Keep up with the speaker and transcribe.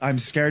I'm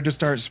scared to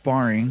start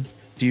sparring.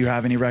 Do you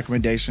have any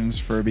recommendations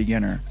for a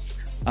beginner?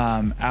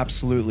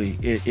 Absolutely.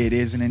 It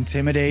is an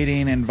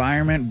intimidating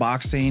environment.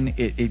 Boxing,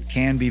 it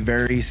can be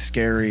very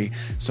scary,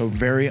 so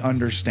very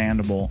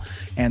understandable.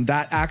 And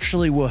that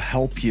actually will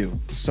help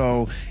you.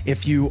 So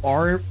if you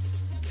are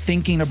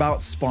thinking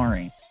about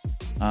sparring,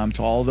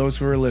 to all those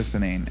who are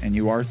listening and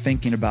you are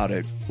thinking about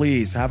it,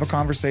 please have a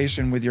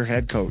conversation with your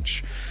head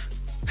coach.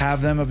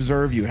 Have them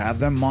observe you, have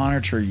them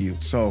monitor you.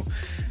 So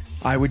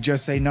I would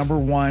just say, number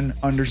one,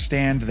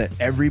 understand that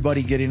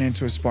everybody getting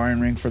into a sparring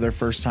ring for their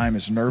first time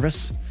is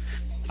nervous.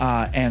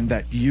 And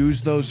that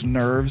use those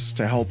nerves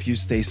to help you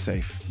stay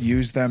safe.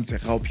 Use them to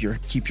help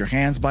keep your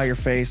hands by your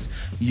face.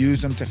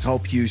 Use them to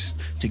help you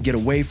to get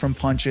away from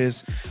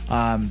punches,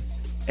 and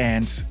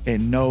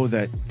know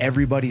that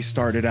everybody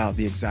started out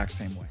the exact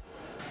same way.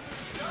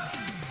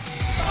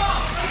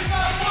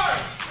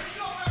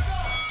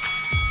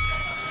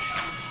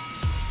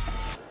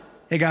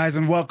 Hey guys,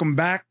 and welcome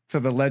back to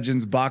the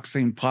Legends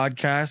Boxing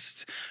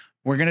Podcast.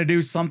 We're going to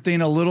do something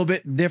a little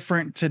bit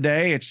different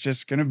today. It's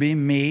just going to be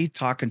me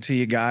talking to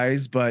you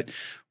guys, but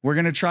we're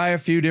going to try a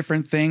few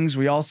different things.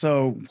 We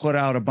also put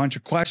out a bunch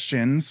of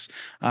questions,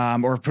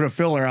 or put a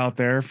filler out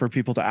there for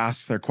people to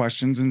ask their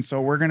questions. And so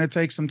we're going to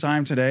take some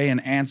time today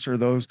and answer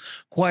those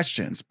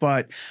questions.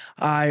 But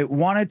I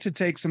wanted to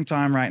take some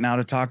time right now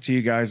to talk to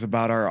you guys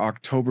about our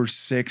October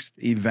 6th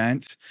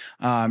event.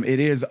 It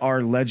is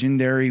our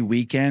legendary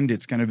weekend.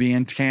 It's going to be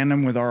in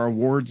tandem with our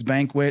awards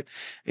banquet.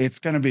 It's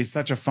going to be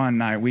such a fun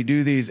night. We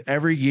do these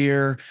every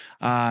year.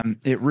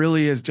 It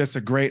really is just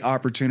a great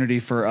opportunity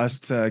for us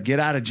to get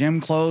out of gym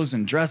clothes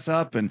and dress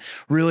up and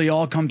really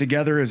all come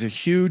together as a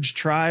huge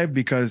tribe,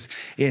 because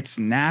it's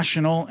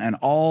national and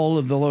all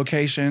of the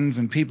locations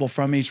and people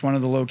from each one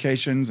of the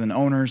locations and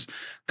owners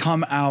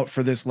come out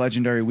for this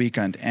legendary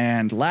weekend.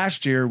 And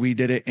last year we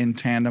did it in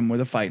tandem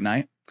with a fight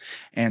night.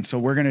 And so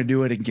we're going to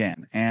do it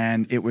again.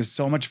 And it was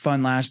so much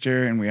fun last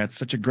year, and we had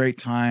such a great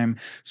time,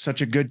 such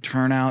a good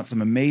turnout.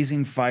 Some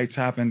amazing fights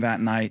happened that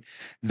night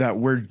that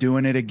we're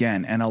doing it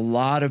again. And a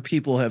lot of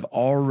people have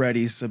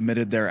already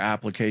submitted their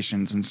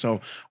applications. And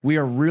so we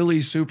are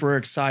really super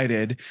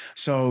excited.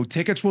 So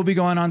tickets will be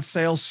going on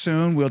sale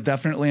soon. We'll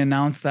definitely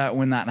announce that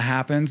when that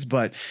happens.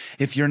 But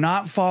if you're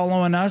not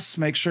following us,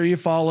 make sure you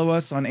follow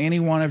us on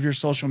any one of your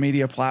social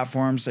media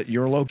platforms at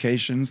your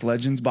locations,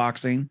 Legends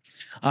Boxing.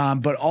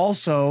 But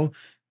also,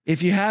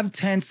 if you have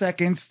 10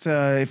 seconds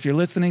if you're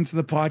listening to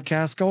the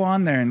podcast, go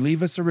on there and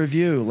leave us a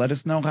review. Let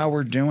us know how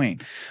we're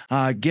doing.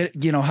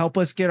 Help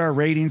us get our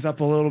ratings up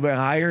a little bit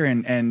higher,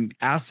 and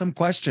ask some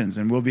questions,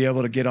 and we'll be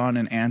able to get on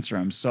and answer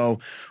them. So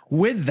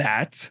with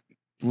that,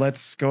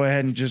 let's go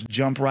ahead and just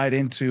jump right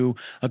into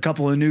a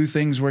couple of new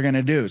things we're going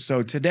to do.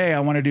 So today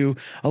I want to do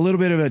a little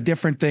bit of a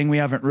different thing we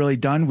haven't really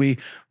done.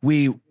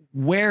 We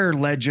wear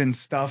Legend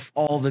stuff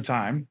all the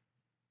time,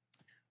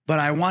 but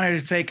I wanted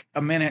to take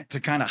a minute to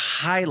kind of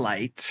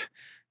highlight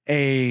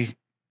a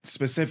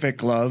specific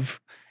glove.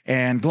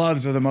 And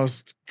gloves are the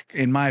most,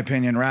 in my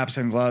opinion, wraps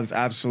and gloves,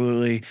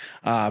 absolutely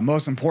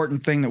most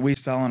important thing that we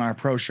sell in our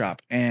pro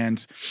shop.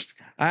 And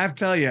I have to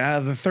tell you, out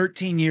of the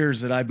 13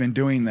 years that I've been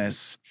doing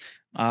this,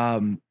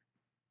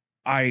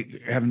 I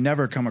have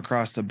never come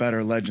across a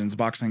better Legends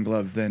boxing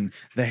glove than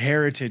the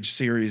Heritage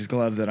Series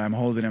glove that I'm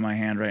holding in my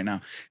hand right now.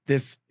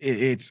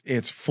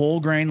 It's full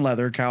grain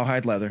leather,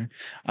 cowhide leather.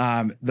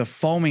 The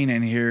foaming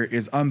in here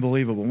is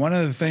unbelievable. One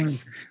of the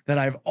things that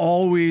I've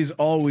always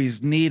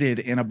needed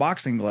in a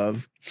boxing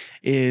glove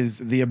is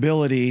the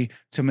ability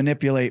to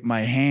manipulate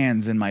my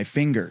hands and my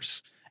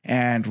fingers.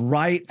 And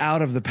right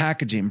out of the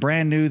packaging,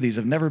 brand new, these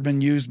have never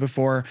been used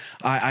before,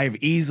 I've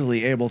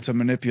easily able to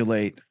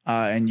manipulate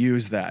and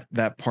use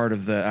that part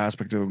of the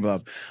aspect of the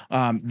glove.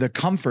 The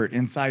comfort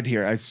inside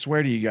here, I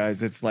swear to you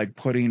guys, it's like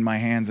putting my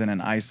hands in an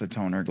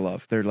isotoner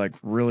glove. They're like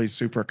really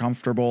super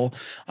comfortable.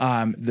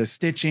 The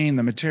stitching,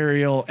 the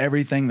material,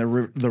 everything, the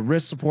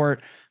wrist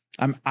support.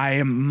 I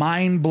am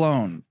mind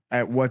blown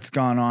at what's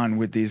gone on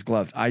with these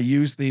gloves. I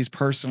use these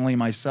personally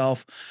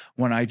myself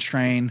when I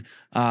train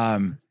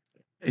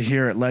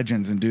here at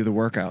Legends and do the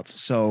workouts.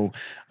 So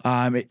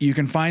you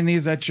can find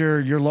these at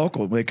your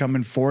local. They come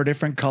in 4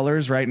 different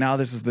colors. Right now,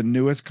 this is the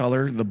newest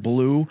color, the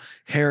blue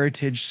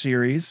Heritage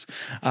Series.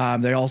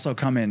 They also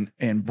come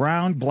in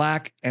brown,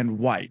 black, and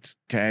white.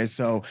 Okay,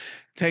 so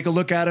take a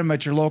look at them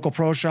at your local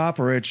pro shop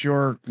or at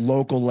your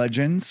local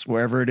Legends,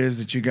 wherever it is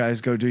that you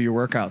guys go do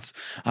your workouts.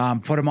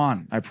 Put them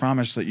on. I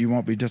promise that you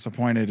won't be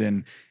disappointed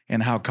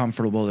in how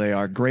comfortable they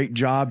are. Great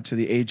job to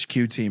the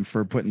HQ team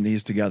for putting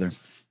these together.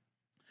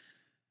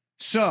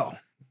 So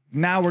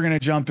now we're going to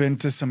jump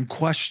into some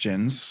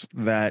questions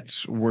that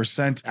were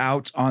sent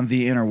out on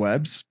the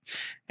interwebs.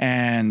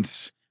 And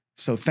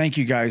so thank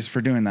you guys for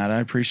doing that.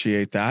 I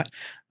appreciate that.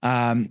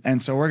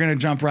 And so we're going to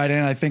jump right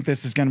in. I think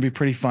this is going to be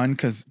pretty fun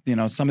because,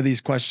 some of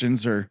these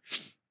questions are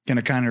going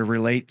to kind of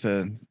relate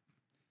to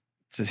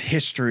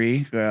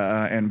history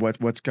and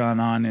what's gone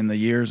on in the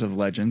years of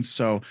Legends.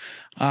 So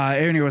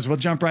anyways, we'll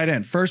jump right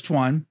in. First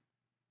one.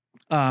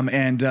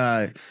 And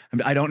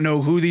I don't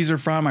know who these are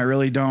from. I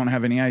really don't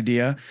have any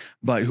idea.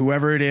 But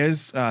whoever it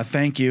is,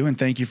 thank you. And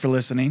thank you for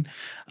listening.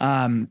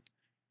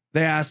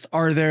 They asked,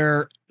 are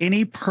there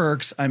any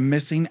perks I'm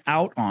missing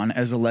out on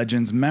as a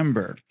Legends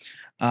member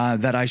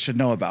that I should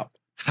know about?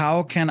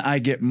 How can I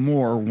get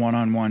more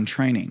one-on-one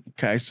training?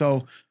 Okay.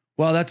 So,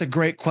 well, that's a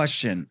great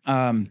question.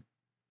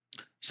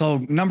 So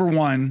number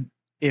one,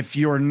 if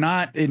you're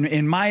not,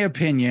 in my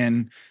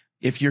opinion,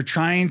 if you're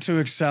trying to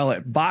excel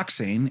at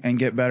boxing and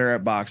get better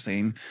at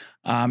boxing,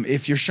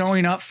 if you're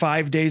showing up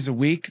 5 days a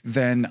week,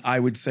 then I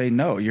would say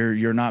no,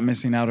 you're not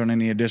missing out on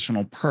any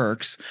additional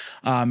perks.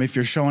 If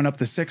you're showing up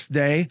the 6th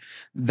day,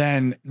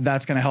 then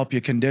that's going to help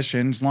you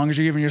condition. As long as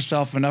you're giving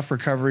yourself enough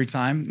recovery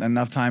time,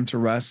 enough time to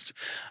rest,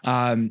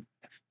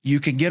 you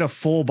can get a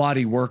full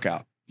body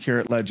workout here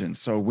at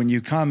Legends. So when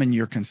you come and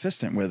you're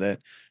consistent with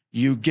it,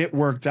 you get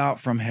worked out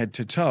from head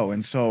to toe.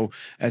 And so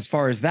as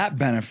far as that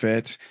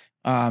benefit,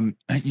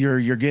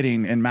 you're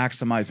getting and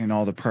maximizing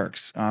all the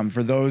perks.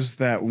 For those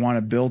that want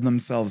to build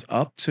themselves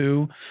up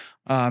to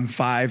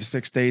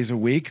 5-6 days a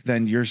week,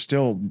 then you're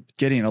still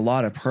getting a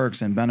lot of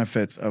perks and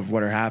benefits of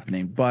what are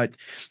happening. But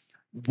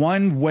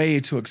one way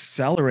to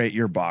accelerate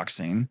your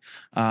boxing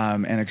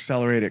and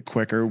accelerate it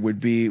quicker would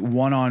be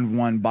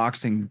one-on-one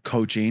boxing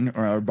coaching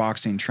or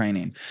boxing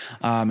training.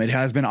 It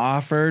has been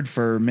offered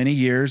for many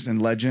years in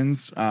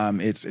Legends.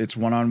 It's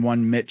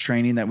one-on-one mitt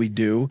training that we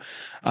do.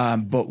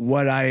 But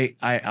what I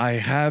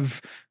have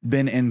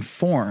been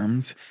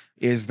informed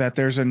is that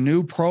there's a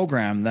new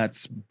program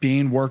that's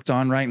being worked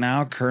on right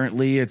now.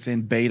 Currently, it's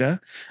in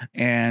beta,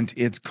 and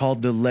it's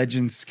called the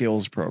Legend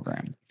Skills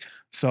Program.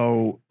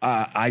 So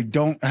I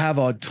don't have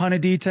a ton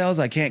of details.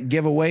 I can't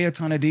give away a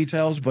ton of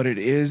details, but it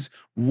is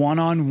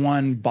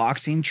one-on-one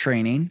boxing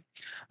training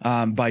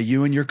by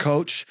you and your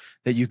coach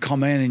that you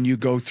come in and you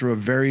go through a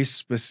very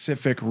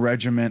specific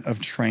regiment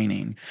of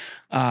training.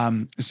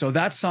 So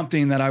that's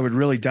something that I would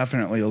really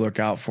definitely look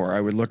out for.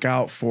 I would look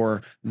out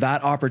for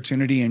that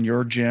opportunity in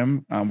your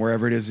gym,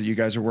 wherever it is that you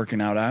guys are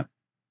working out at.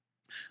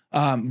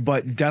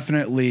 But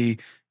definitely,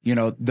 you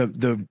know,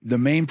 the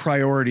main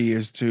priority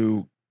is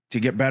to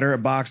get better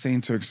at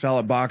boxing, to excel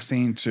at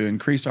boxing, to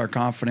increase our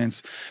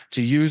confidence,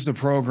 to use the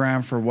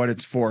program for what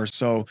it's for.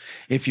 So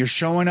if you're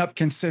showing up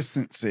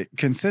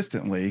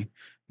consistently,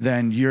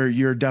 then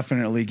you're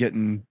definitely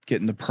getting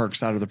the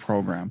perks out of the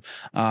program.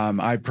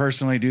 I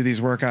personally do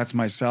these workouts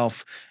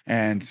myself,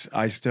 and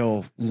I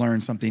still learn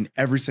something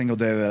every single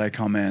day that I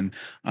come in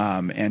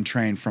and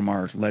train from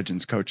our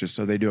Legends coaches.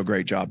 So they do a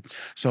great job.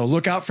 So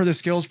look out for the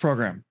skills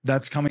program.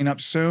 That's coming up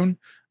soon.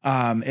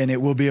 And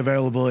it will be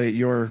available at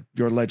your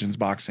Legends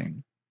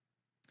Boxing.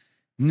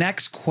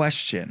 Next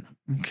question.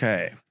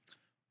 Okay.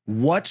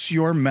 What's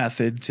your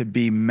method to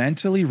be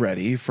mentally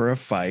ready for a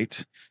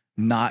fight,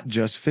 not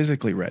just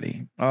physically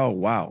ready? Oh,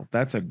 wow.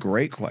 That's a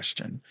great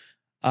question.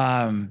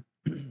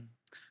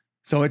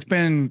 So it's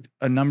been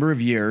a number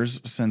of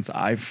years since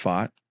I've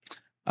fought.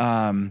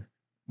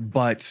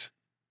 But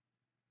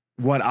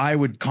what I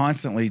would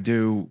constantly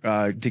do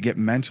to get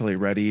mentally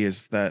ready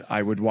is that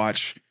I would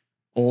watch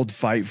old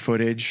fight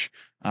footage.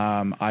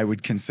 I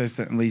would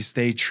consistently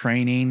stay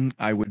training.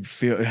 I would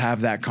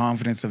have that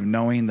confidence of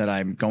knowing that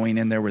I'm going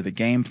in there with a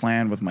game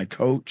plan with my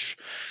coach.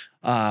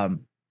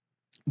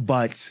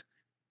 But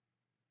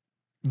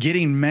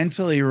getting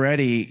mentally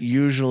ready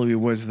usually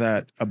was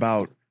that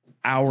about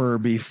hour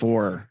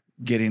before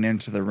getting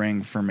into the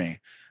ring for me.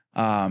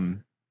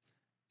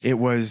 It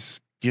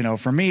was, you know,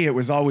 for me, it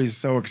was always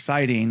so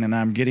exciting, and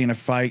I'm getting a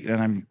fight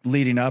and I'm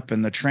leading up,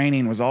 and the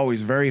training was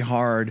always very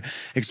hard,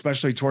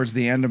 especially towards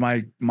the end of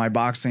my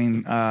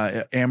boxing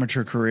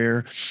amateur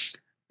career.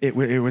 It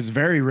was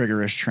very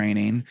rigorous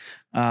training.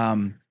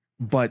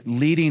 But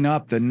leading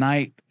up the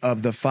night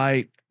of the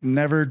fight,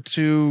 never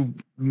too,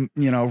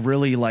 you know,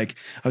 really like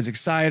I was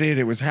excited.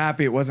 It was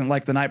happy. It wasn't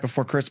like the night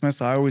before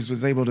Christmas. I always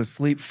was able to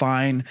sleep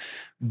fine,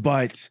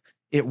 but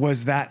it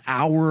was that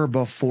hour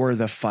before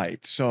the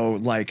fight. So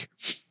like,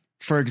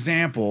 for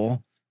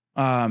example,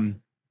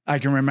 I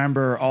can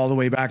remember all the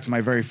way back to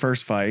my very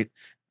first fight.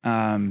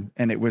 And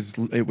it was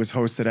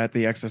hosted at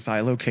the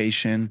XSI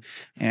location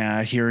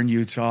here in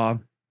Utah.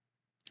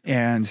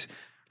 And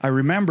I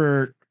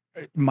remember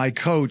my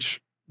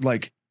coach,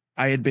 like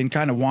I had been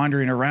kind of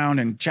wandering around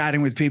and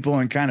chatting with people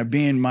and kind of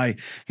being my,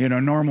 you know,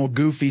 normal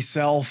goofy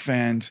self.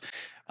 And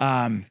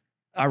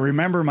I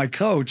remember my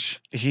coach,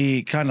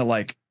 he kind of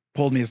like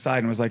pulled me aside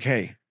and was like,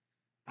 "Hey,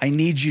 I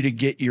need you to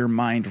get your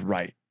mind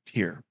right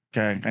here.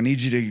 Okay. I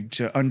need you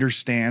to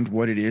understand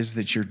what it is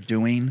that you're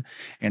doing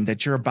and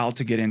that you're about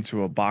to get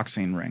into a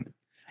boxing ring.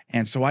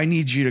 And so I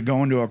need you to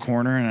go into a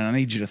corner and I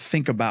need you to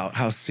think about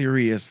how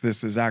serious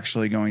this is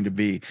actually going to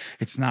be.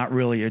 It's not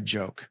really a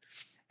joke."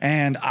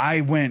 And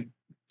I went,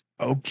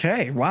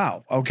 okay,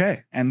 wow,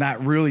 okay. And that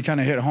really kind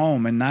of hit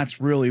home. And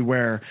that's really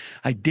where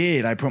I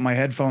put my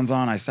headphones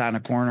on, I sat in a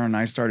corner and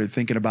I started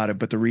thinking about it.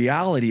 But the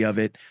reality of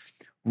it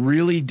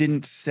really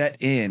didn't set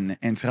in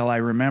until I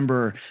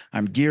remember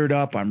I'm geared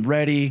up, I'm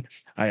ready.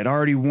 I had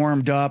already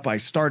warmed up. I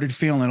started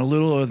feeling a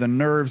little of the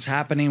nerves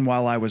happening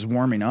while I was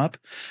warming up,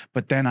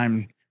 but then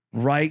I'm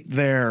right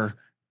there,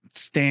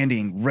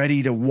 standing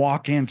ready to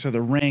walk into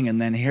the ring. And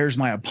then here's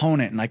my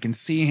opponent, and I can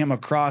see him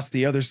across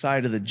the other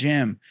side of the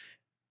gym.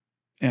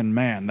 And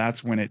man,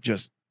 that's when it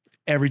just,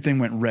 everything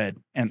went red.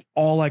 And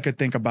all I could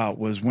think about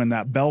was when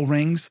that bell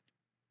rings,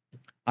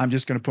 I'm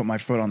just going to put my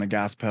foot on the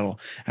gas pedal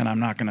and I'm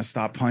not going to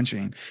stop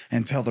punching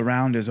until the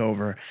round is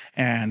over.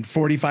 And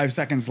 45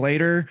 seconds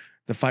later,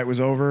 the fight was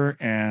over,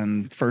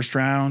 and first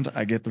round,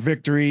 I get the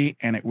victory,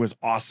 and it was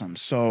awesome.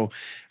 So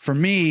for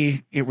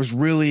me, it was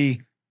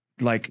really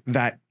like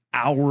that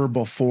hour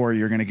before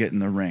you're going to get in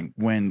the ring,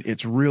 when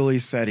it's really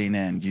setting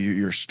in.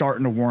 You're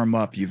starting to warm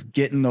up. You've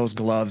getting those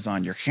gloves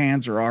on. Your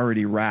hands are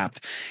already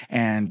wrapped.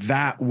 And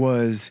that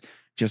was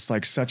just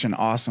like such an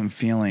awesome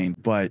feeling.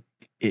 But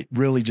it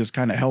really just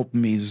kind of helped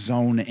me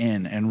zone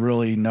in and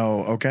really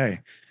know,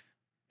 okay,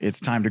 it's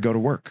time to go to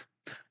work.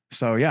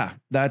 So yeah,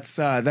 that's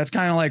kind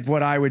of like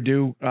what I would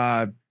do,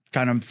 kind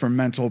of for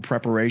mental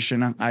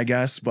preparation, I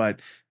guess. But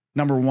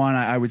number one,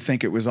 I would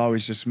think it was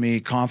always just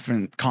me,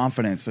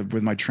 confidence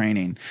with my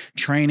training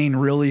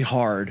really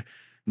hard,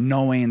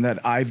 knowing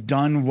that I've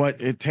done what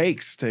it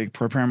takes to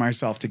prepare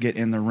myself to get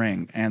in the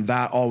ring. And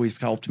that always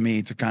helped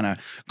me to kind of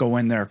go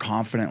in there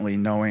confidently,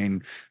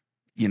 knowing,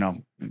 you know,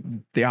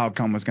 the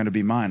outcome was going to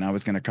be mine. I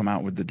was going to come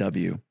out with the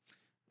W.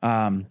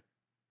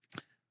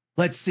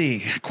 Let's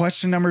see.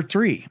 Question number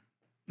 3.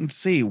 Let's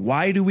see.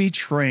 Why do we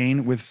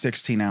train with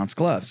 16-ounce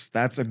gloves?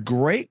 That's a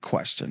great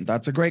question.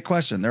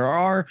 There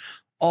are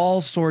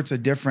all sorts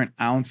of different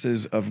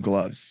ounces of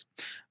gloves.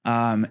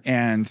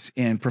 And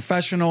in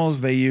professionals,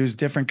 they use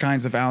different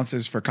kinds of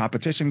ounces for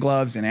competition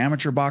gloves. In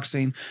amateur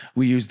boxing,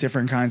 we use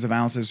different kinds of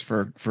ounces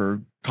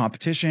for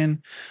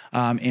competition.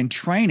 In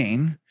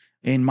training,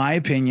 in my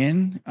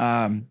opinion,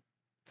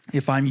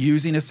 if I'm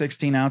using a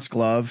 16-ounce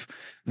glove,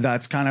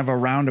 that's kind of a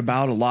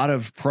roundabout. A lot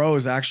of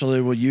pros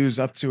actually will use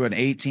up to an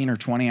 18 or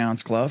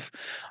 20-ounce glove,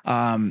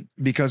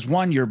 because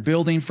one, you're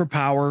building for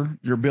power,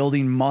 you're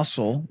building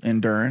muscle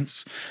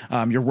endurance,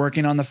 you're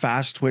working on the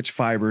fast twitch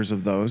fibers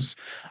of those,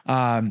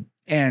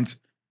 and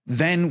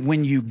then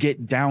when you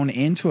get down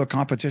into a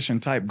competition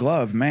type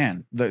glove,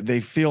 man, they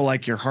feel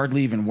like you're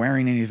hardly even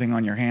wearing anything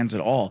on your hands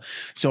at all.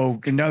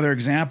 So another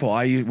example,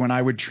 when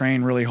I would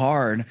train really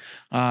hard,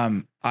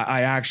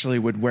 I actually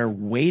would wear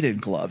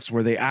weighted gloves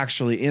where they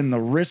actually, in the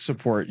wrist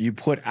support, you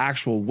put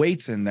actual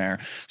weights in there.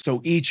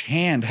 So each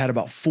hand had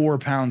about 4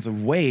 pounds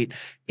of weight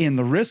in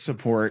the wrist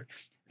support.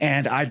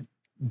 And I'd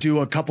do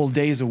a couple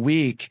days a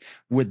week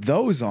with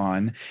those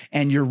on,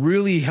 and you're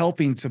really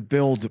helping to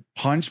build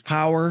punch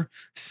power,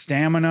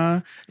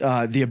 stamina,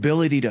 the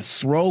ability to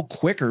throw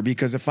quicker.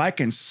 Because if I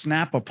can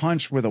snap a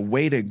punch with a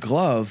weighted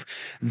glove,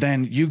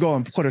 then you go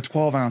and put a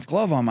 12-ounce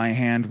glove on my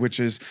hand, which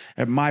is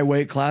at my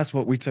weight class,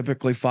 what we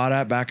typically fought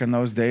at back in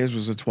those days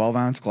was a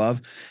 12-ounce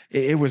glove.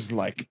 It was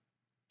like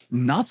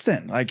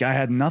nothing. Like I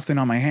had nothing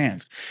on my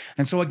hands.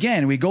 And so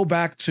again, we go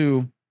back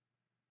to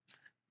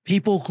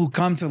people who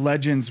come to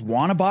Legends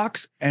want to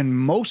box, and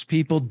most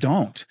people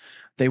don't.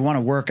 They want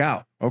to work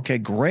out. Okay,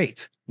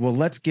 great. Well,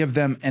 let's give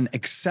them an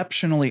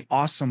exceptionally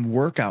awesome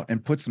workout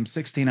and put some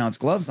 16-ounce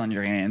gloves on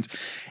your hands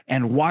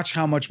and watch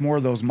how much more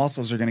of those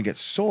muscles are going to get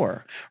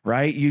sore,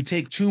 right? You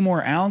take 2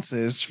 more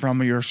ounces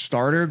from your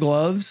starter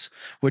gloves,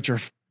 which are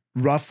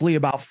roughly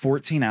about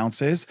 14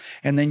 ounces,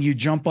 and then you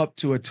jump up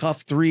to a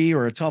tough 3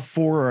 or a tough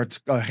 4 or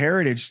a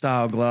heritage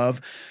style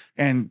glove.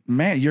 And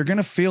man, you're going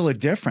to feel a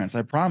difference.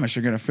 I promise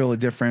you're going to feel a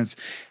difference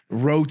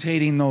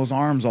rotating those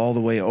arms all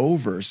the way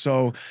over.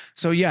 So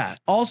yeah,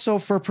 also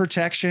for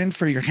protection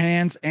for your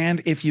hands.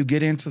 And if you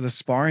get into the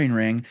sparring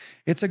ring,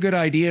 it's a good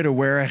idea to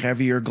wear a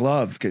heavier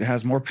glove. It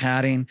has more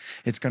padding.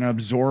 It's going to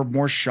absorb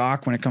more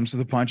shock when it comes to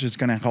the punch. It's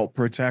going to help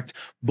protect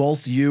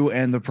both you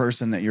and the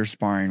person that you're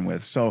sparring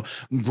with. So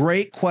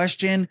great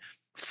question.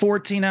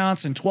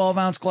 14-ounce and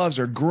 12-ounce gloves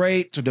are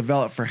great to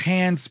develop for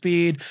hand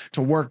speed,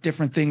 to work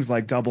different things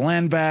like double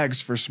end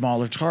bags for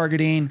smaller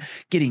targeting,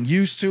 getting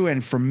used to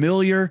and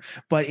familiar.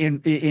 But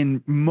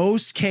in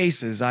most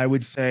cases, I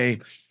would say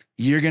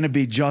you're going to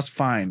be just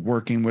fine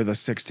working with a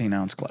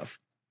 16-ounce glove.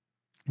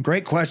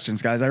 Great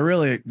questions, guys.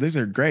 These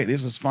are great.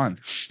 This is fun.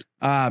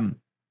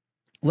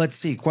 Let's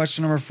see.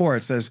 Question number 4.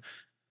 It says,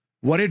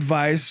 what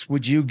advice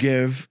would you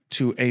give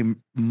to a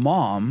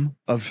mom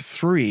of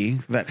 3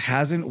 that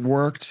hasn't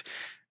worked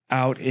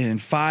out in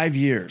 5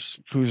 years,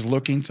 who's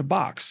looking to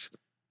box?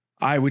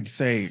 I would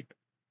say,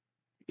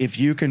 if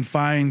you can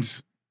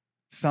find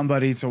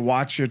somebody to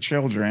watch your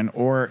children,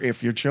 or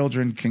if your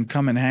children can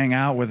come and hang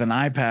out with an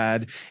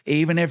iPad,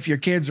 even if your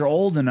kids are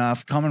old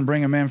enough, come and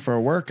bring them in for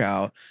a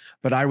workout.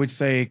 But I would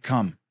say,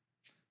 come.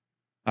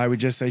 I would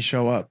just say,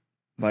 show up.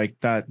 Like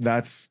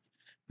that's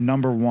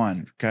number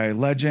 1. Okay.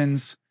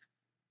 Legends.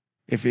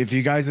 If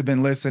you guys have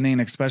been listening,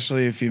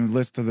 especially if you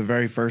listened to the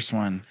very first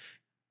one,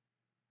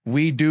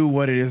 we do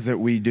what it is that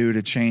we do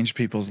to change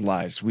people's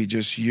lives. We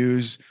just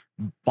use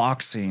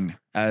boxing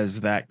as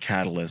that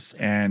catalyst.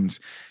 And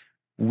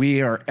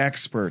we are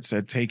experts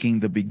at taking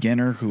the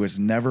beginner who has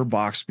never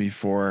boxed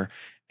before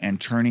and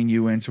turning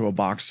you into a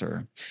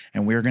boxer.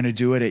 And we're going to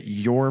do it at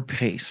your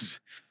pace.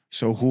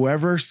 So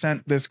whoever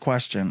sent this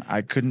question,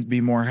 I couldn't be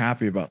more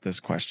happy about this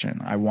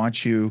question. I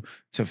want you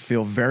to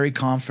feel very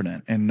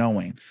confident in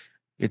knowing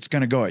it's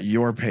going to go at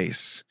your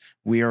pace.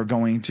 We are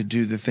going to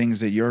do the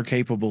things that you're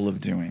capable of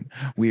doing.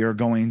 We are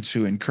going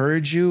to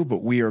encourage you,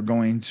 but we are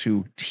going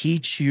to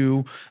teach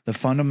you the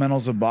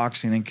fundamentals of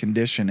boxing and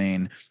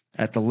conditioning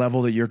at the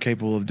level that you're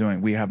capable of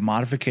doing. We have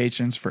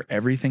modifications for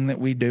everything that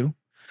we do.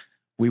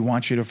 We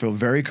want you to feel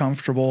very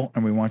comfortable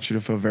and we want you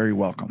to feel very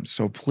welcome.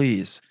 So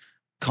please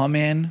come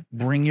in,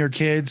 bring your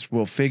kids.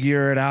 We'll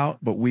figure it out.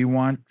 But we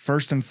want,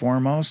 first and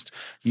foremost,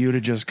 you to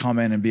just come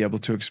in and be able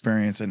to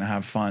experience and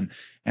have fun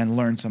and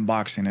learn some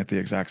boxing at the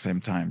exact same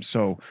time.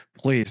 So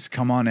please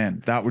come on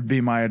in. That would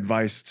be my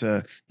advice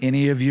to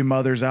any of you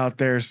mothers out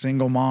there,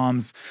 single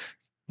moms.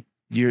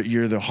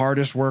 You're the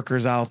hardest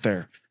workers out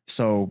there.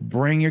 So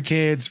bring your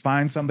kids,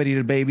 find somebody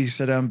to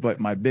babysit them. But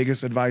my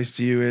biggest advice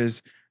to you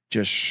is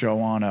just show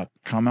on up.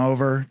 Come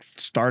over,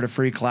 start a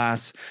free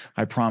class.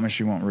 I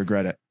promise you won't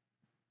regret it.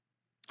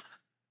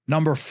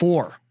 Number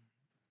 4,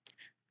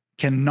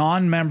 can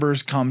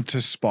non-members come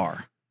to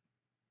spar?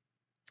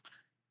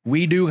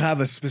 We do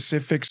have a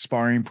specific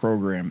sparring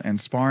program, and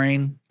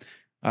sparring,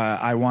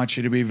 I want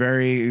you to be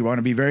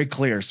very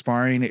clear.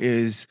 Sparring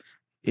is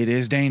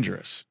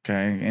dangerous.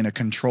 Okay. In a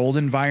controlled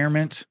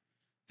environment,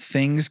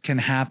 things can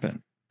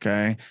happen.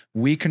 Okay.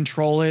 We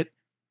control it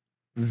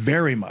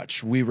very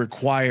much. We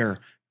require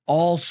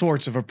all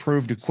sorts of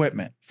approved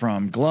equipment,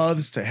 from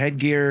gloves to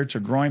headgear to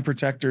groin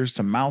protectors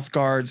to mouth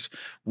guards.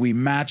 We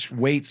match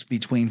weights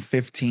between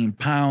 15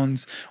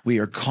 pounds. We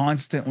are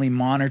constantly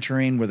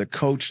monitoring with a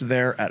coach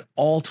there at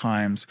all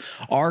times.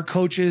 Our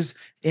coaches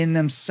in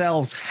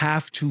themselves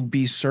have to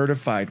be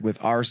certified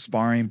with our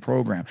sparring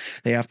program.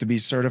 They have to be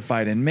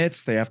certified in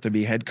mitts, they have to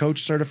be head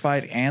coach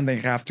certified, and they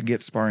have to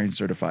get sparring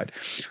certified.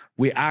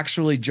 We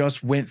actually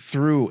just went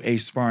through a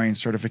sparring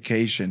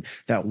certification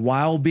that,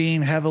 while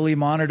being heavily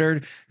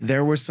monitored,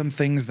 there were some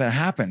things that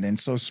happened. And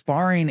so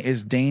sparring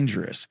is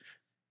dangerous.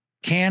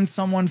 Can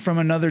someone from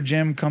another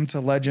gym come to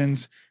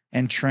Legends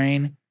and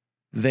train?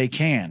 They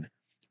can,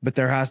 but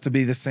there has to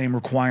be the same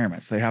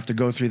requirements. They have to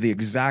go through the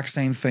exact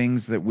same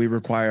things that we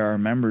require our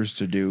members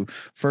to do.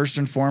 First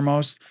and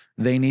foremost,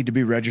 they need to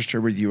be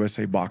registered with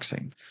USA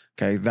Boxing.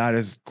 Okay, that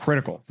is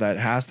critical. That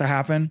has to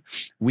happen.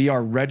 We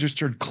are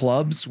registered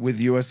clubs with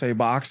USA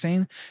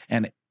Boxing,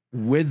 and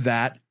with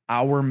that,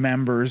 our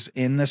members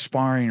in the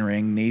sparring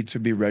ring need to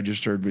be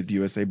registered with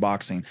USA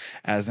Boxing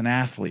as an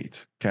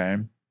athlete. Okay,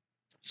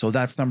 so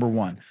that's number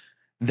 1.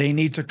 They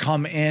need to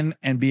come in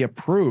and be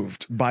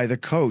approved by the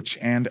coach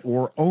and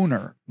or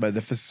owner, by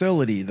the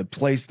facility, the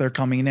place they're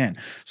coming in.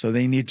 So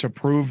they need to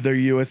prove their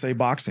USA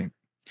Boxing.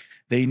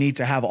 They need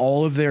to have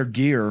all of their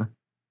gear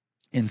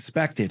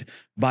inspected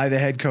by the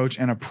head coach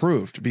and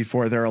approved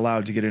before they're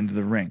allowed to get into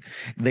the ring.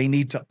 They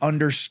need to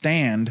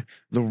understand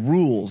the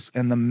rules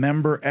and the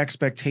member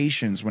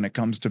expectations when it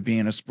comes to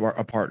being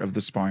a part of the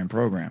sparring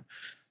program.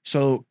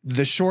 So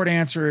the short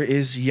answer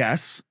is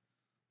yes.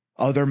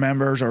 Other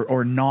members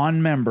or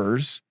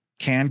non-members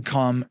can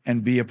come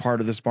and be a part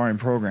of the sparring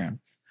program.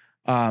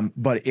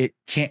 But it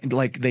can't,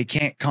 they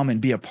can't come and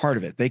be a part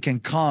of it. They can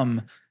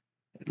come,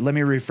 let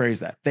me rephrase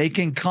that. They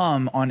can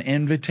come on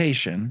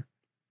invitation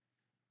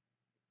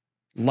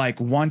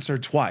like once or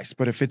twice,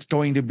 but if it's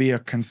going to be a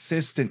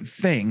consistent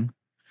thing,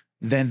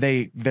 then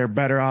they're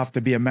better off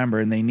to be a member,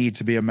 and they need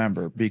to be a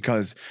member,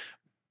 because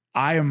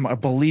I am a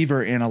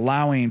believer in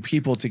allowing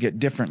people to get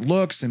different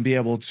looks and be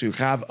able to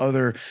have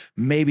other,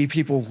 maybe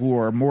people who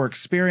are more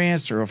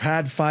experienced or have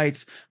had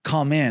fights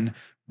come in.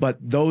 But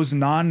those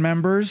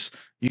non-members,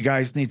 you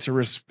guys need to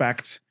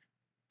respect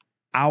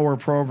our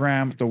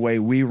program, the way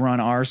we run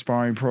our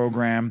sparring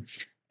program.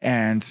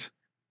 And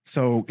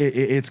so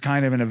it's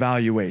kind of an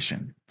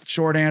evaluation.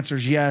 Short answer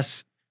is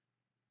yes.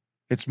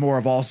 It's more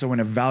of also an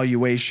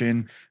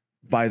evaluation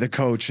by the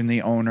coach and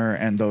the owner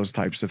and those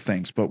types of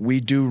things. But we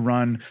do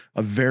run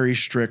a very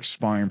strict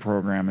sparring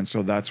program. And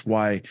so that's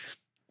why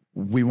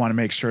we want to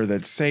make sure that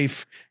it's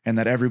safe and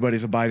that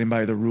everybody's abiding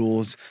by the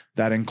rules.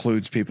 That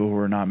includes people who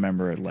are not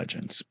member at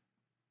Legends.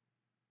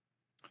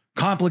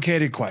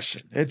 Complicated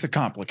question. It's a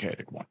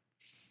complicated one.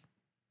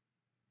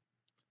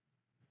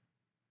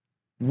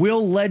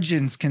 Will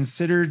Legends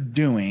consider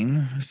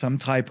doing some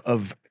type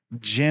of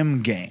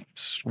gym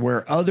games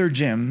where other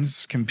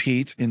gyms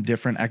compete in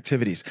different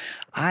activities?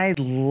 I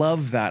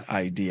love that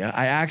idea.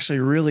 I actually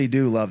really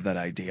do love that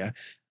idea.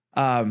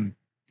 The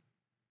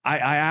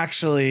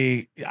answer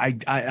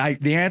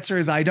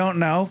is I don't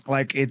know.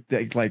 I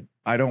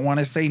don't want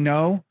to say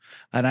no,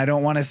 and I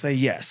don't want to say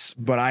yes,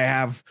 but I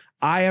have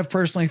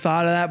personally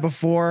thought of that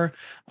before.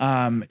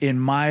 In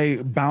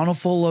my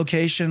Bountiful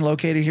location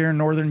located here in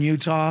northern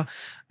Utah,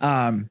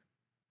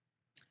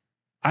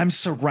 I'm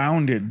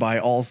surrounded by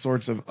all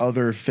sorts of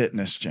other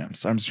fitness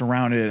gyms. I'm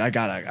surrounded. I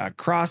got a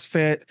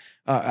CrossFit.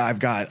 I've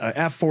got a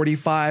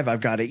F45.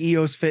 I've got a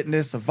EOS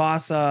Fitness, a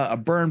Vasa, a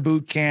Burn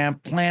Boot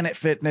Camp, Planet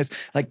Fitness.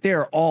 Like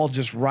they're all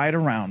just right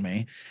around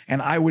me.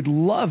 And I would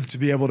love to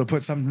be able to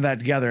put something that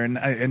together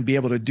and be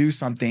able to do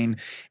something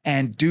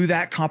and do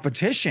that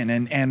competition.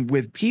 And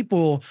with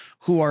people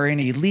who are in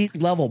elite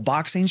level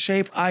boxing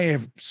shape, I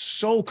am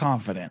so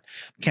confident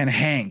can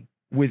hang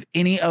with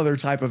any other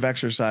type of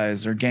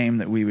exercise or game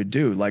that we would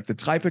do. Like the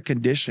type of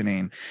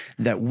conditioning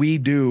that we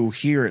do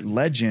here at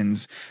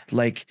Legends,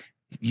 like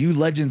you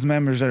Legends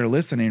members that are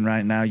listening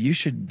right now, you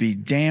should be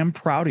damn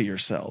proud of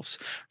yourselves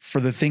for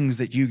the things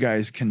that you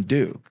guys can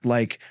do,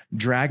 like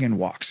dragon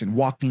walks and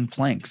walking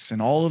planks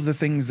and all of the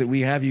things that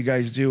we have you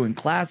guys do in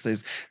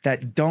classes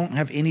that don't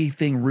have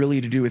anything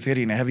really to do with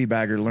hitting a heavy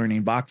bag or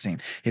learning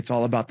boxing. It's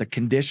all about the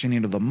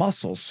conditioning of the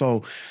muscles.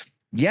 So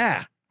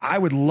yeah, I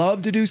would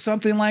love to do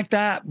something like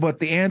that, but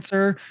the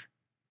answer,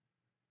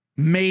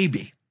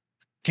 maybe.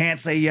 Can't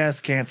say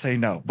yes, can't say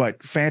no,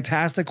 but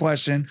fantastic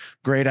question.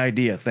 Great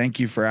idea.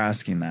 Thank you for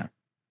asking that.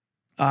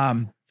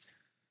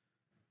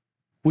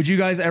 Would you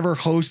guys ever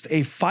host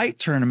a fight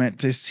tournament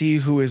to see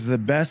who is the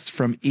best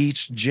from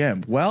each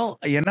gym? Well,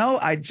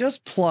 I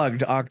just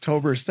plugged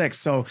October 6th.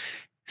 So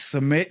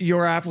submit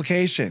your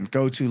application.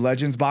 Go to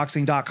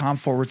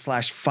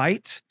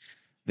legendsboxing.com/fight.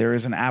 There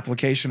is an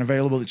application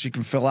available that you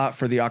can fill out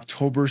for the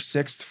October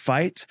 6th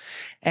fight.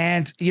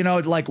 And,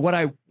 like what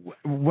I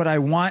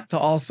want to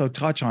also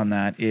touch on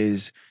that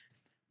is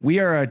we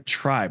are a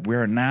tribe.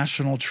 We're a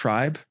national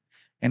tribe.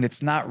 And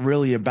it's not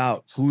really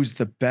about who's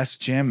the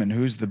best gym and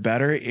who's the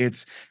better.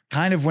 It's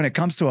kind of when it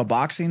comes to a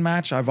boxing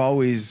match, I've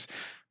always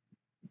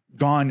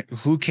gone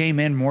who came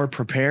in more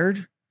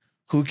prepared,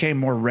 who came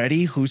more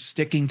ready, who's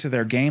sticking to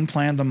their game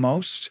plan the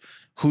most,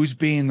 who's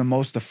being the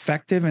most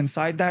effective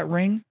inside that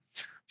ring.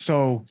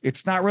 So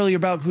it's not really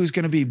about who's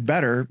going to be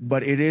better,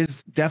 but it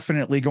is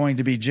definitely going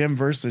to be gym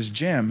versus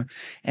gym.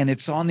 And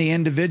it's on the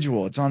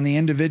individual. It's on the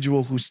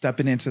individual who's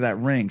stepping into that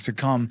ring to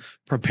come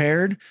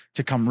prepared,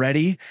 to come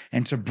ready,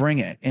 and to bring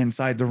it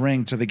inside the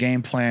ring to the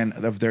game plan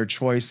of their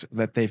choice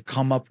that they've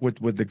come up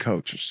with the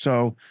coach.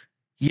 So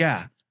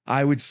yeah,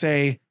 I would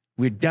say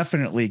we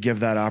definitely give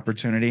that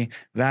opportunity.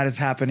 That is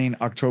happening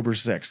October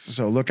 6th.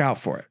 So look out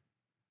for it.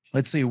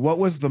 Let's see. What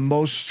was the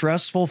most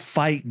stressful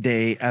fight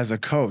day as a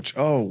coach?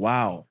 Oh,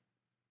 wow.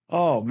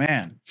 Oh,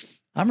 man.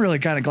 I'm really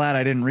kind of glad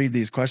I didn't read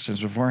these questions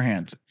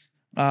beforehand.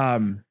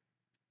 What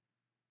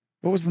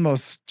was the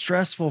most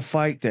stressful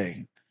fight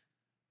day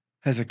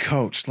as a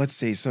coach? Let's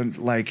see. So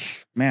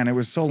man, it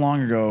was so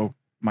long ago,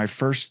 my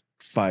first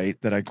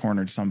fight that I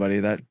cornered somebody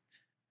that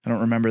I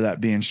don't remember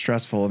that being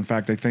stressful. In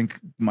fact, I think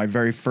my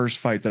very first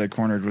fight that I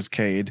cornered was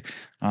Cade,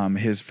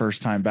 his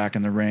first time back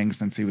in the ring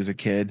since he was a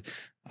kid.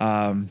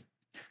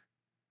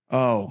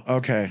 Oh,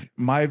 okay.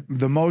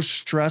 The most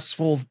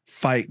stressful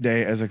fight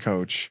day as a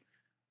coach.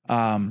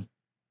 I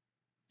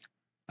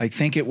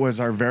think it was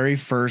our very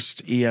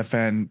first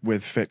EFN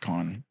with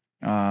FitCon.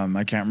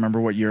 I can't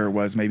remember what year it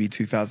was, maybe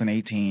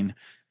 2018.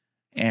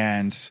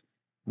 And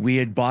we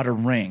had bought a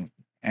ring,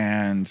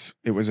 and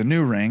it was a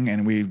new ring,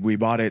 and we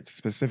bought it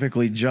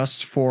specifically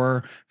just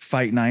for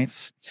fight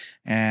nights.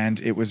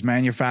 And it was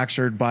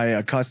manufactured by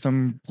a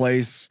custom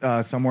place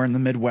somewhere in the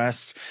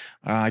Midwest.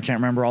 I can't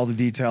remember all the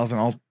details,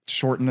 and I'll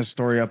shorten the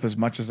story up as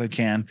much as I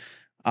can.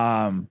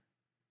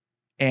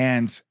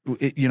 And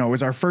it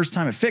was our first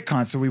time at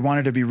FitCon, so we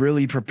wanted to be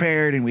really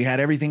prepared, and we had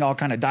everything all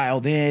kind of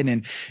dialed in.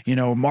 And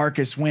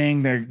Marcus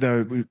Wing,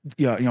 the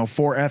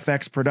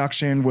 4FX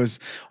production was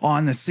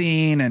on the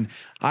scene, and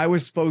I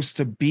was supposed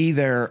to be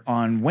there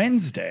on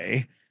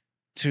Wednesday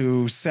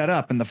to set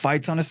up, and the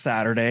fight's on a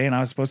Saturday, and I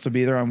was supposed to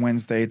be there on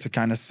Wednesday to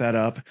kind of set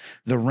up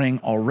the ring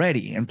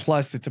already. And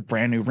plus, it's a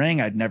brand new ring.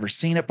 I'd never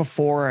seen it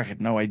before. I had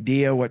no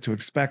idea what to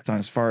expect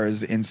as far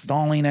as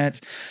installing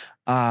it.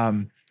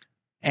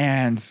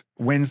 And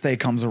Wednesday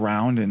comes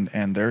around,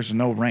 and there's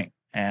no ring,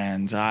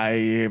 and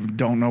I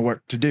don't know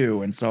what to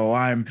do. And so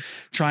I'm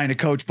trying to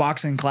coach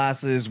boxing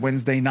classes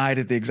Wednesday night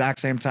at the exact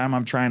same time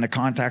I'm trying to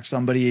contact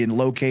somebody and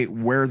locate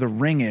where the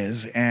ring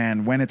is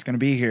and when it's going to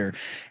be here.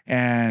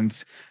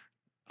 And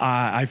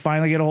I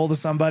finally get a hold of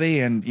somebody,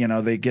 and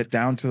they get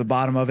down to the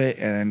bottom of it,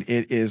 and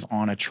it is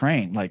on a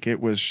train. Like, it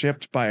was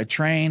shipped by a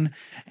train,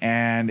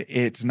 and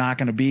it's not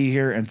going to be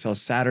here until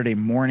Saturday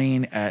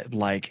morning at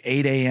like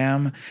 8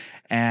 a.m.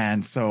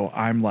 And so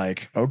I'm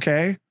like,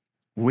 okay,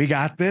 we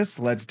got this.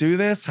 Let's do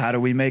this. How do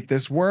we make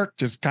this work?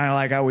 Just kind of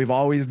like how we've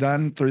always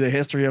done through the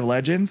history of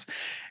Legends.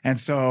 And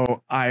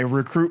so I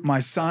recruit my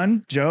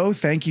son, Joe.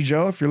 Thank you,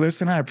 Joe. If you're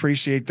listening, I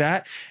appreciate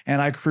that.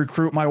 And I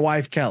recruit my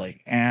wife,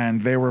 Kelly.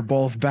 And they were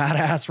both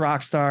badass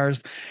rock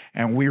stars.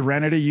 And we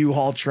rented a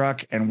U-Haul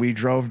truck, and we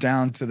drove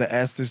down to the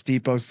Estes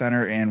Depot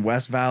Center in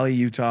West Valley,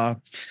 Utah.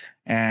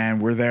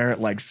 And we're there at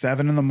like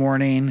 7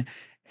 a.m.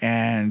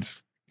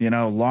 And,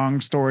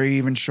 long story,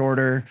 even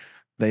shorter,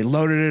 they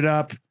loaded it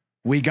up.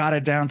 We got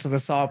it down to the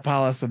Salt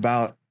Palace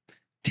about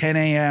 10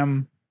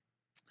 a.m.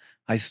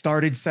 I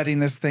started setting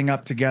this thing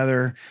up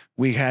together.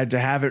 We had to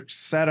have it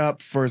set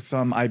up for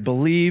some, I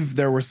believe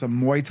there were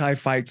some Muay Thai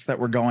fights that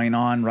were going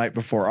on right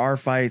before our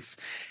fights,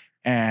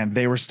 and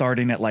they were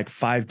starting at like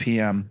 5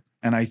 p.m.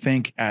 And I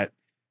think at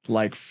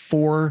like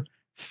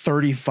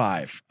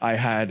 4:35, I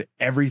had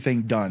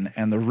everything done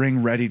and the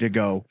ring ready to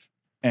go.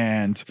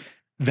 And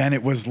then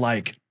it was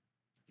like,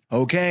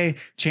 okay,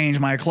 change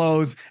my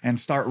clothes and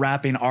start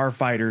wrapping our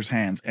fighters'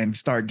 hands and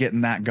start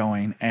getting that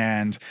going.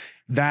 And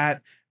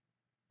that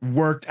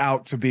worked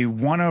out to be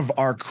one of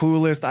our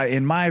coolest,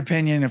 in my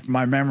opinion, if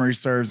my memory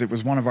serves, it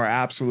was one of our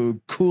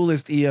absolute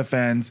coolest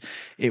EFNs.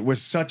 It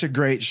was such a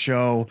great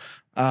show.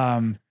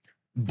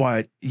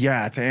 But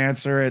yeah, to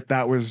answer it,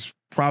 that was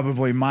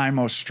probably my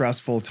most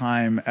stressful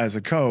time as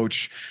a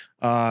coach,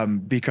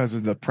 because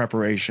of the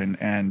preparation.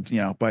 And,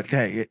 but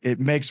hey,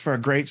 it makes for a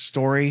great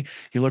story.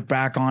 You look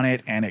back on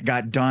it and it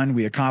got done.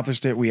 We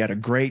accomplished it. We had a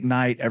great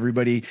night.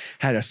 Everybody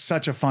had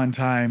such a fun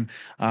time,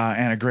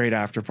 and a great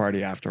after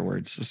party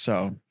afterwards.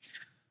 So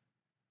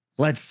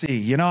let's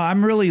see,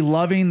 I'm really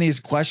loving these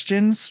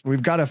questions.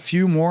 We've got a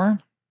few more.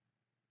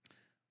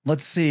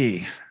 Let's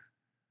see.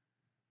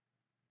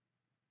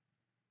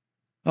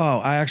 Oh,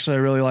 I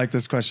really like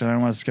this question. I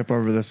don't want to skip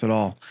over this at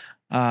all.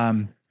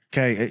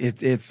 Okay,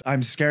 it's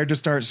I'm scared to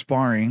start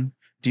sparring.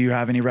 Do you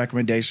have any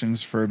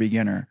recommendations for a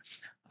beginner?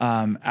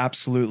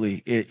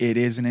 Absolutely. It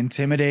is an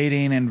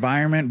intimidating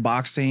environment.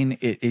 Boxing,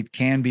 it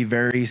can be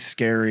very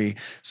scary,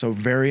 so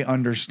very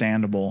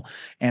understandable.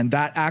 And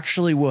that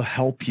actually will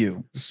help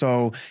you.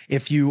 So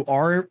if you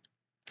are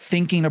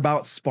thinking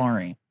about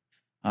sparring,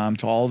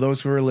 to all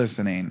those who are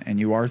listening and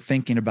you are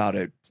thinking about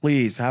it,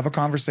 please have a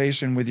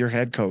conversation with your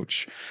head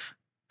coach.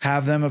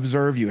 Have them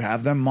observe you,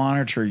 have them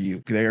monitor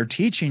you. They are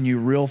teaching you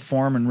real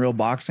form and real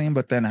boxing,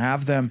 but then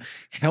have them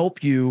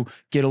help you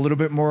get a little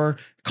bit more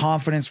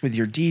confidence with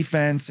your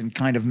defense and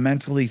kind of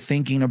mentally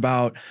thinking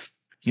about,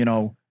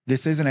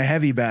 this isn't a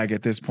heavy bag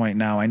at this point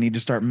now. I need to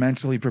start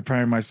mentally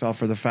preparing myself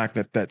for the fact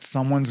that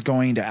someone's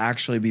going to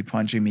actually be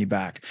punching me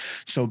back.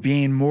 So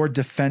being more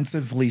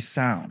defensively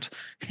sound.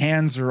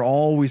 Hands are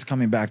always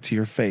coming back to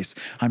your face.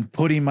 I'm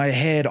putting my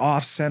head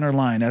off center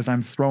line as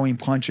I'm throwing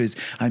punches.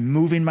 I'm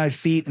moving my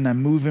feet and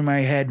I'm moving my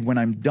head when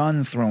I'm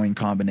done throwing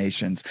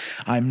combinations.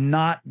 I'm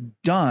not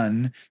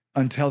done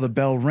until the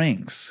bell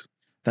rings.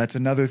 That's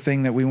another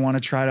thing that we want to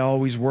try to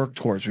always work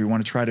towards. We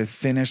want to try to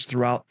finish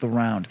throughout the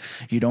round.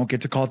 You don't get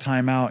to call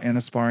timeout in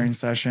a sparring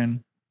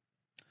session,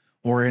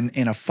 or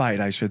in a fight,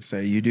 I should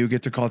say. You do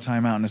get to call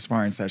timeout in a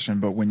sparring session,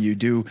 but when you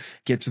do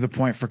get to the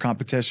point for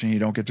competition, you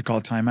don't get to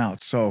call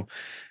timeout. So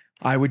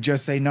I would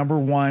just say, number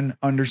one,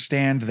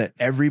 understand that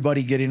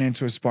everybody getting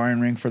into a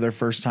sparring ring for their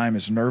first time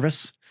is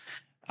nervous.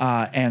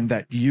 And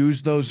that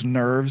use those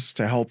nerves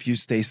to help you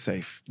stay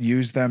safe.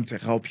 Use them to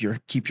help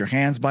keep your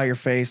hands by your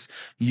face.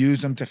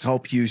 Use them to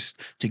help you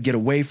to get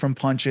away from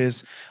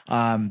punches,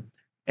 and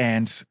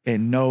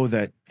know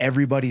that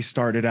everybody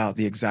started out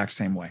the exact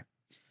same way.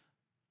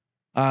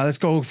 Let's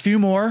go a few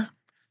more,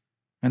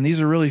 and these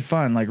are really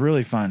fun,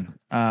 really fun.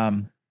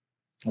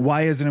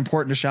 Why is it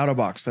important to shadow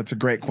box? That's a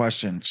great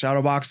question.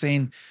 Shadow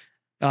boxing.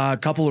 A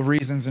couple of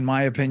reasons, in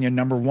my opinion.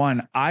 Number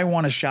one, I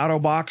want to shadow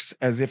box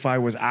as if I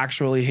was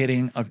actually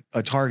hitting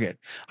a target.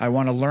 I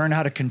want to learn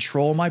how to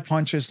control my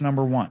punches,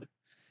 number one.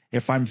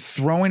 If I'm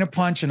throwing a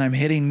punch and I'm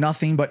hitting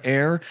nothing but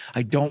air,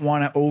 I don't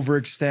want to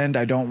overextend.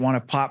 I don't want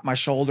to pop my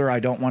shoulder. I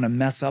don't want to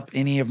mess up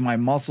any of my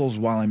muscles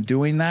while I'm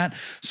doing that.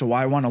 So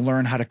I want to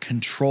learn how to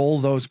control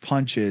those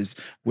punches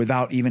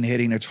without even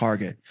hitting a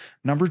target.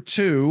 Number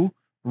two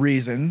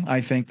reason I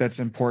think that's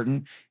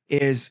important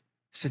is,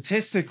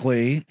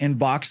 statistically, in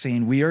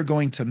boxing, we are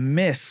going to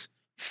miss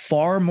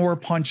far more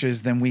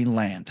punches than we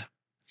land.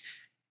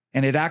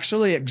 And it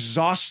actually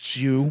exhausts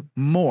you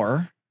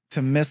more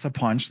to miss a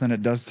punch than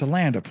it does to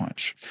land a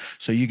punch.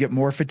 So you get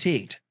more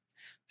fatigued.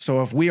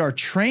 So if we are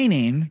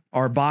training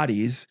our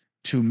bodies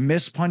to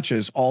miss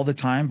punches all the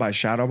time by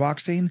shadow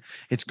boxing,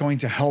 it's going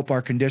to help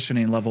our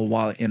conditioning level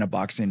while in a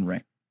boxing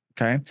ring.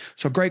 Okay.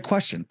 So great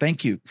question.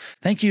 Thank you.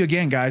 Thank you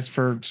again, guys,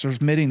 for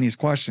submitting these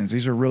questions.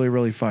 These are really,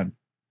 really fun.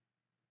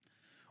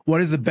 What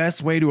is the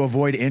best way to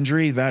avoid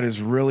injury? That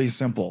is really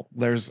simple.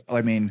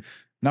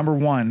 Number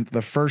one,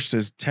 the first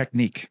is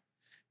technique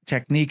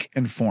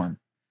and form.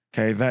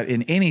 Okay. That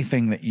in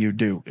anything that you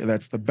do,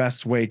 that's the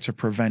best way to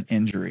prevent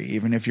injury.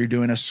 Even if you're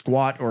doing a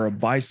squat or a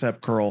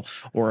bicep curl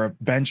or a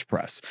bench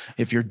press,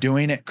 if you're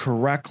doing it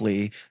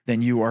correctly,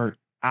 then you are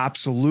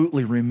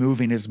absolutely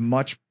removing as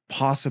much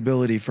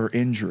possibility for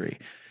injury.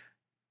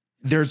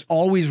 There's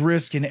always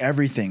risk in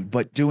everything,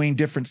 but doing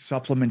different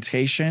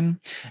supplementation,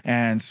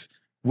 and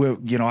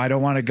I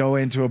don't want to go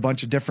into a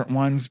bunch of different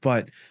ones,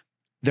 but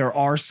there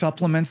are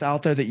supplements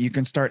out there that you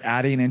can start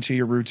adding into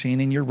your routine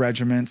and your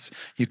regimens.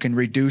 You can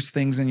reduce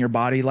things in your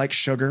body like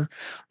sugar,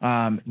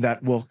 that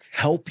will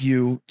help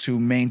you to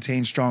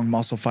maintain strong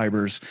muscle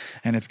fibers,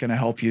 and it's going to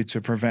help you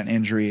to prevent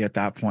injury at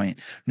that point.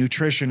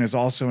 Nutrition is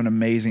also an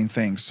amazing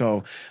thing.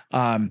 So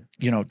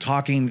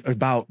talking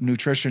about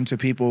nutrition to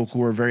people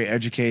who are very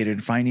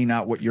educated, finding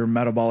out what your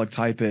metabolic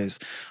type is,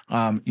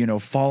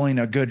 following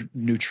a good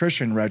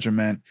nutrition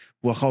regimen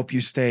will help you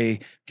stay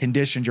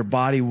conditioned. Your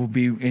body will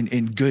be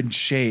in good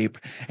shape,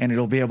 and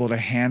it'll be able to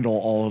handle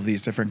all of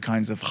these different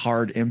kinds of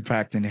hard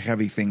impact and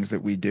heavy things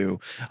that we do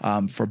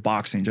for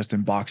boxing, just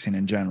in boxing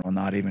in general,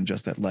 not even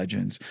just at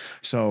Legends.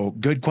 So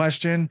good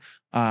question.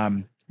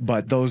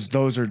 But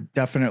those are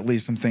definitely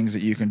some things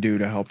that you can do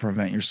to help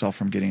prevent yourself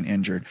from getting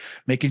injured.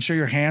 Making sure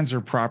your hands are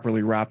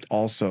properly wrapped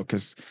also,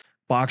 because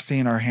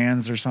boxing, our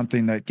hands are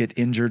something that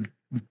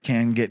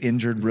can get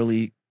injured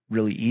really,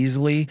 really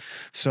easily.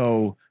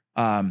 So,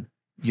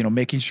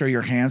 making sure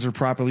your hands are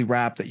properly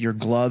wrapped, that your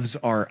gloves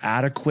are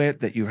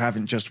adequate, that you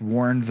haven't just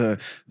worn the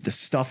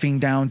stuffing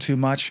down too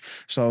much.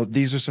 So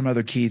these are some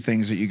other key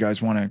things that you guys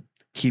want to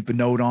keep a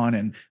note on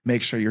and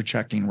make sure you're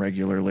checking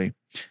regularly.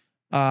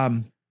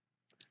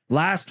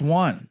 Last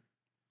one.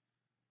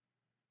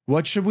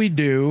 What should we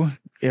do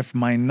if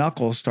my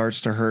knuckle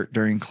starts to hurt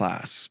during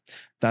class?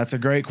 That's a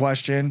great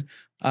question.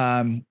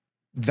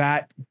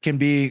 That can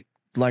be,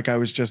 like I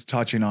was just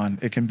touching on,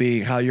 it can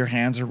be how your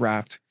hands are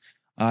wrapped.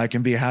 It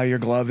can be how your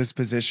glove is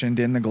positioned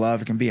in the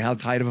glove. It can be how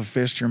tight of a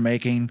fist you're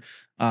making.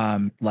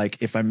 Like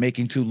if I'm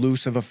making too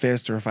loose of a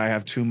fist, or if I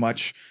have too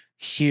much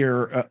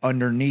here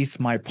underneath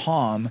my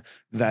palm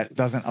that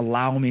doesn't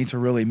allow me to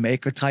really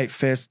make a tight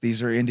fist.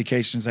 These are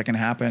indications that can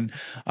happen.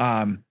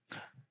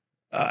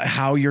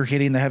 How you're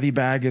hitting the heavy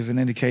bag is an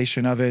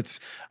indication of it.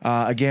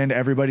 Again,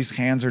 everybody's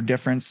hands are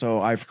different.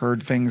 So I've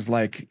heard things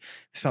like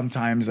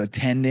sometimes a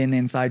tendon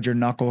inside your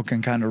knuckle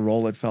can kind of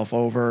roll itself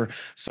over.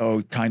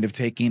 So kind of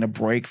taking a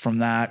break from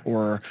that,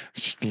 or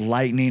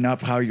lightening up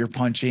how you're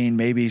punching,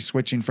 maybe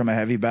switching from a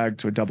heavy bag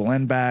to a double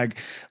end bag.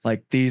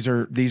 Like these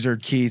are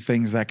key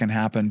things that can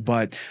happen.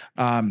 But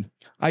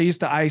I used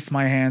to ice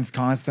my hands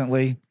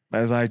constantly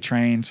as I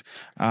trained.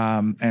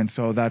 And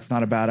so that's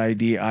not a bad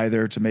idea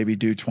either, to maybe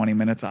do 20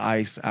 minutes of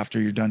ice after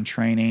you're done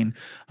training,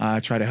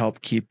 try to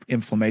help keep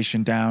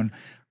inflammation down.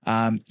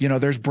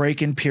 There's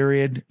break-in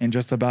period in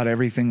just about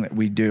everything that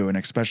we do, and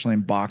especially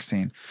in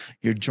boxing,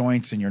 your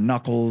joints and your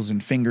knuckles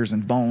and fingers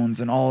and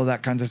bones and all of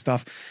that kinds of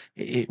stuff.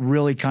 It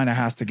really kind of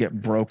has to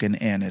get broken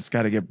in. It's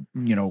got to get,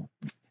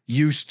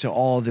 used to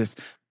all this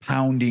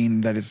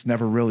pounding that it's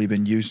never really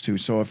been used to.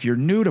 So if you're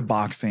new to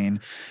boxing,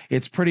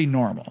 it's pretty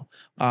normal.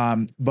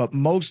 But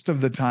most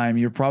of the time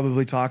you're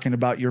probably talking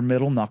about your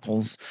middle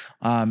knuckles.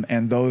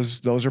 And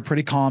those are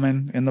pretty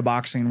common in the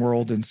boxing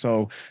world. And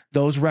so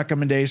those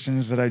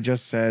recommendations that I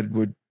just said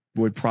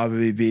would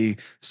probably be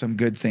some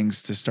good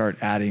things to start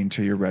adding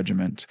to your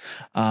regiment.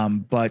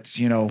 But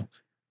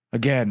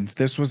again,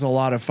 this was a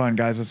lot of fun,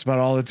 guys. That's about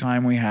all the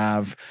time we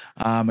have.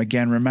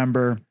 Again,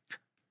 remember,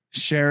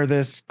 share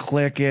this,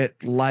 click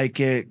it, like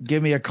it,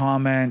 give me a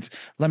comment.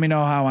 Let me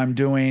know how I'm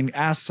doing.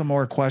 Ask some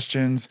more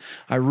questions.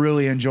 I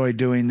really enjoy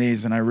doing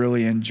these, and I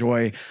really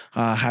enjoy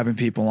having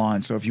people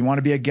on. So if you want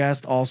to be a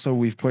guest, also,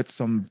 we've put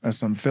some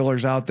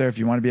fillers out there. If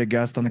you want to be a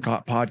guest on the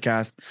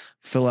podcast,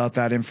 fill out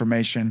that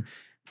information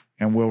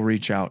and we'll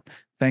reach out.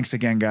 Thanks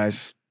again,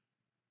 guys.